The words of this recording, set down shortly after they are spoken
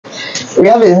We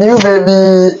have a new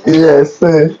baby. Yes.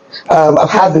 I've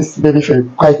had this baby for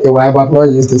quite a while, but I've not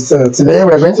used it. So today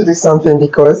we're going to do something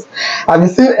because I've been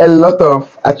seeing a lot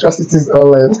of atrocities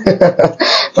online.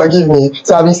 Forgive me.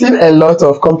 So I've been seeing a lot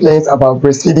of complaints about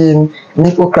breastfeeding,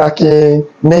 nipple cracking,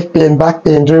 neck pain, back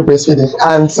pain during breastfeeding.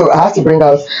 And so I have to bring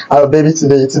out our baby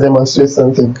today to demonstrate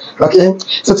something. Okay?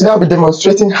 So today I'll be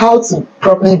demonstrating how to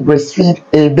properly breastfeed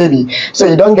a baby so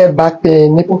you don't get back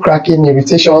pain, nipple cracking,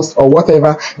 irritations, or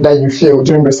whatever that you feel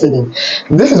during breastfeeding.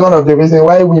 This is one of the reasons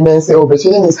why women say, oh,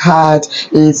 breastfeeding is hard,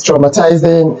 it's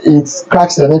traumatizing, it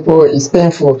cracks your nipple, it's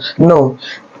painful. No.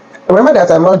 Remember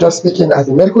that I'm not just speaking as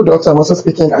a medical doctor, I'm also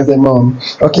speaking as a mom.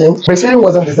 Okay? Breastfeeding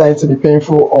wasn't designed to be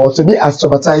painful or to be as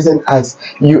traumatizing as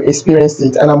you experienced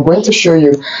it. And I'm going to show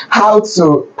you how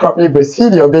to properly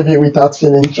breastfeed your baby without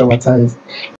feeling traumatized.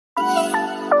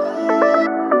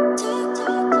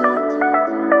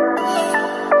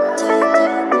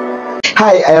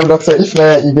 Hi, I am Dr.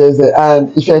 Ifnaya,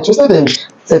 and if you're interested in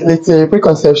fertility,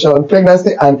 preconception,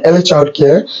 pregnancy, and early child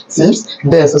care tips,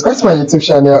 then subscribe to my YouTube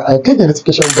channel and click the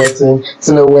notification button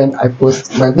to know when I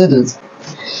post my videos.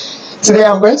 Today,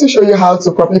 I'm going to show you how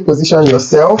to properly position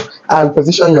yourself and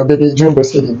position your baby during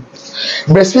breastfeeding.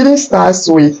 Breastfeeding starts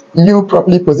with you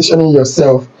properly positioning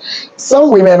yourself. Some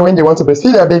women, when they want to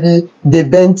breastfeed their baby, they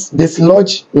bend, they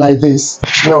sludge like this.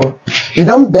 No, you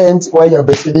don't bend while you're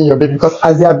breastfeeding your baby, because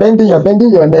as you're bending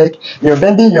your neck, you're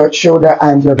bending your shoulder,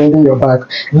 and you're bending your back.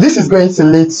 This is going to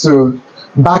lead to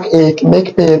backache,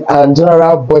 neck pain, and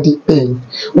general body pain,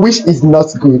 which is not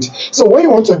good. So what you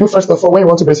want to do first of all when you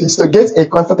want to breastfeed is to get a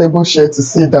comfortable chair to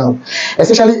sit down,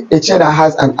 especially a chair that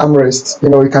has an armrest. You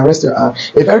know, you can rest your arm.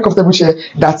 A very comfortable chair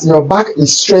that your back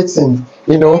is straightened,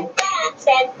 you know.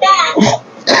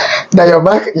 That your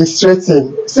back is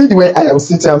straightened. See the way I am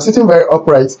sitting. I'm sitting very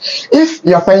upright. If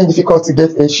you are finding it difficult to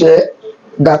get a chair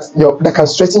that can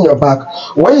straighten your back,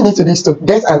 what you need to do is to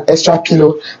get an extra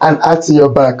pillow and add to your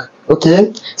back.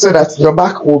 Okay, so that your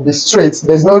back will be straight.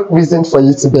 There's no reason for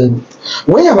you to bend.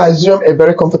 When you have assumed a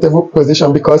very comfortable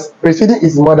position, because breastfeeding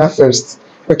is mother first,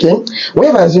 okay, when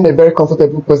you have assumed a very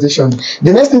comfortable position,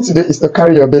 the next thing to do is to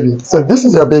carry your baby. So this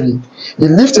is your baby. You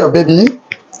lift your baby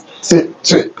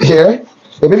to here.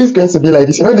 The baby is going to be like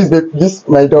this. You know, this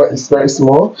my door is very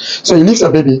small. So you lift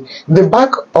your baby. The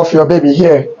back of your baby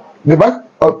here, the back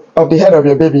of the head of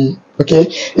your baby,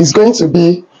 okay, is going to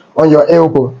be on your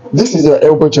elbow. This is your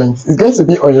elbow joint. It's going to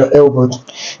be on your elbow.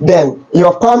 Then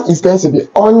your palm is going to be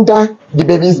under the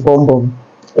baby's bum bum.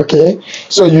 Okay,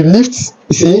 so you lift,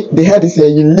 you see, the head is here,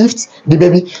 you lift the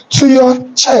baby to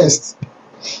your chest.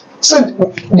 So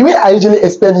the way I usually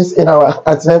explain this in our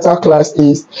antenatal class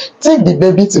is take the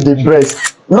baby to the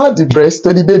breast, not the breast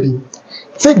to the baby.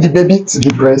 Take the baby to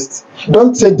the breast.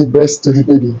 Don't take the breast to the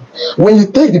baby. When you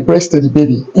take the breast to the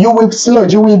baby, you will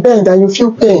sludge, you will bend, and you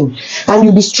feel pain, and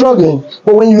you'll be struggling.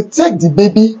 But when you take the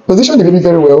baby, position the baby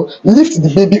very well, lift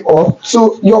the baby up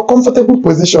to your comfortable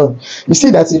position, you see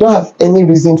that you don't have any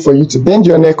reason for you to bend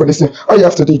your neck or this thing. All you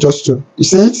have to do is just to, you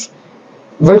see it?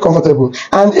 Very comfortable.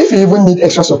 And if you even need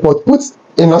extra support, put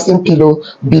a nursing pillow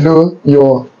below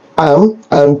your arm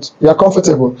and you're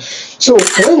comfortable. So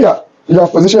when you are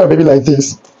positioning your baby like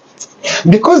this,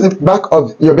 because the back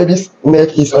of your baby's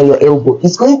neck is on your elbow,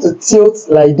 it's going to tilt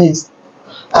like this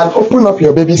and open up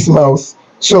your baby's mouth.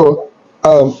 So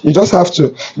you just have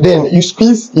to, then you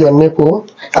squeeze your nipple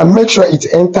and make sure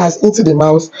it enters into the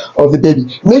mouth of the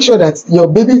baby. Make sure that your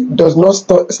baby does not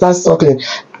start suckling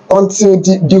until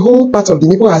the whole part of the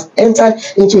nipple has entered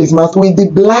into his mouth with the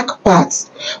black part,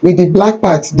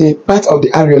 the part of the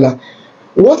areola.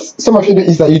 What some of you do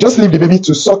is that you just leave the baby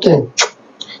to sucking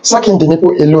the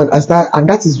nipple alone, and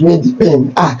that is where the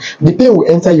pain will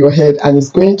enter your head and it's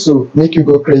going to make you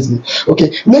go crazy.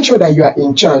 Okay, make sure that you are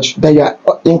in charge, that you are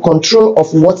in control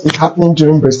of what is happening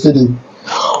during breastfeeding.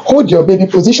 Hold your baby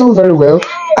position very well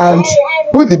and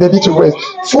put the baby to rest.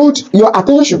 Fold, your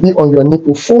attention should be on your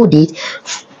nipple. Fold it,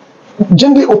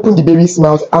 gently open the baby's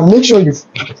mouth and make sure you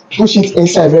push it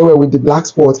inside very well with the black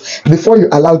spot before you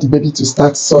allow the baby to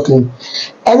start suckling.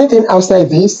 Anything outside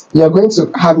this, you are going to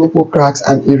have nipple cracks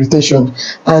and irritation,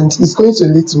 and it's going to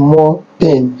lead to more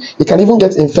pain. It can even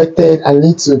get infected and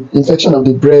lead to infection of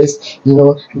the breast, you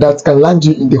know, that can land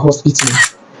you in the hospital.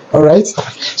 All right,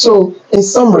 so in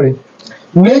summary,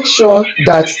 make sure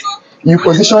that you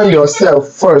position yourself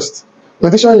first.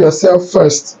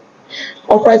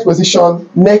 Upright position,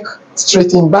 neck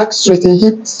straightened, back straightened,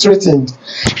 hip straightened.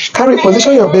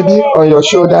 Position your baby on your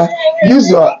shoulder. Use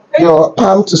your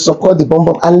palm to support the bum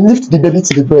bum and lift the baby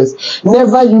to the breast.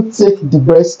 Never you take the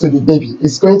breast to the baby.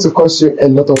 It's going to cause you a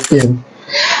lot of pain.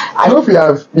 I hope you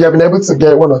have been able to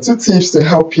get 1 or 2 tips to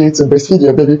help you to breastfeed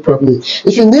your baby properly.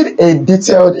 If you need a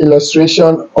detailed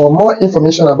illustration or more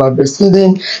information about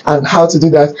breastfeeding and how to do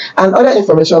that, and other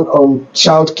information on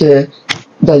childcare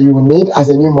that you will need as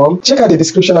a new mom, check out the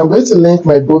description. I'm going to link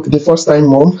my book, The First Time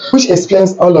Mom, which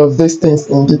explains all of these things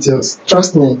in details.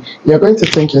 Trust me, you're going to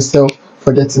thank yourself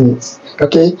for getting it.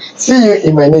 Okay, see you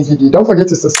in my next video. Don't forget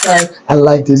to subscribe and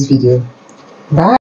like this video. Bye.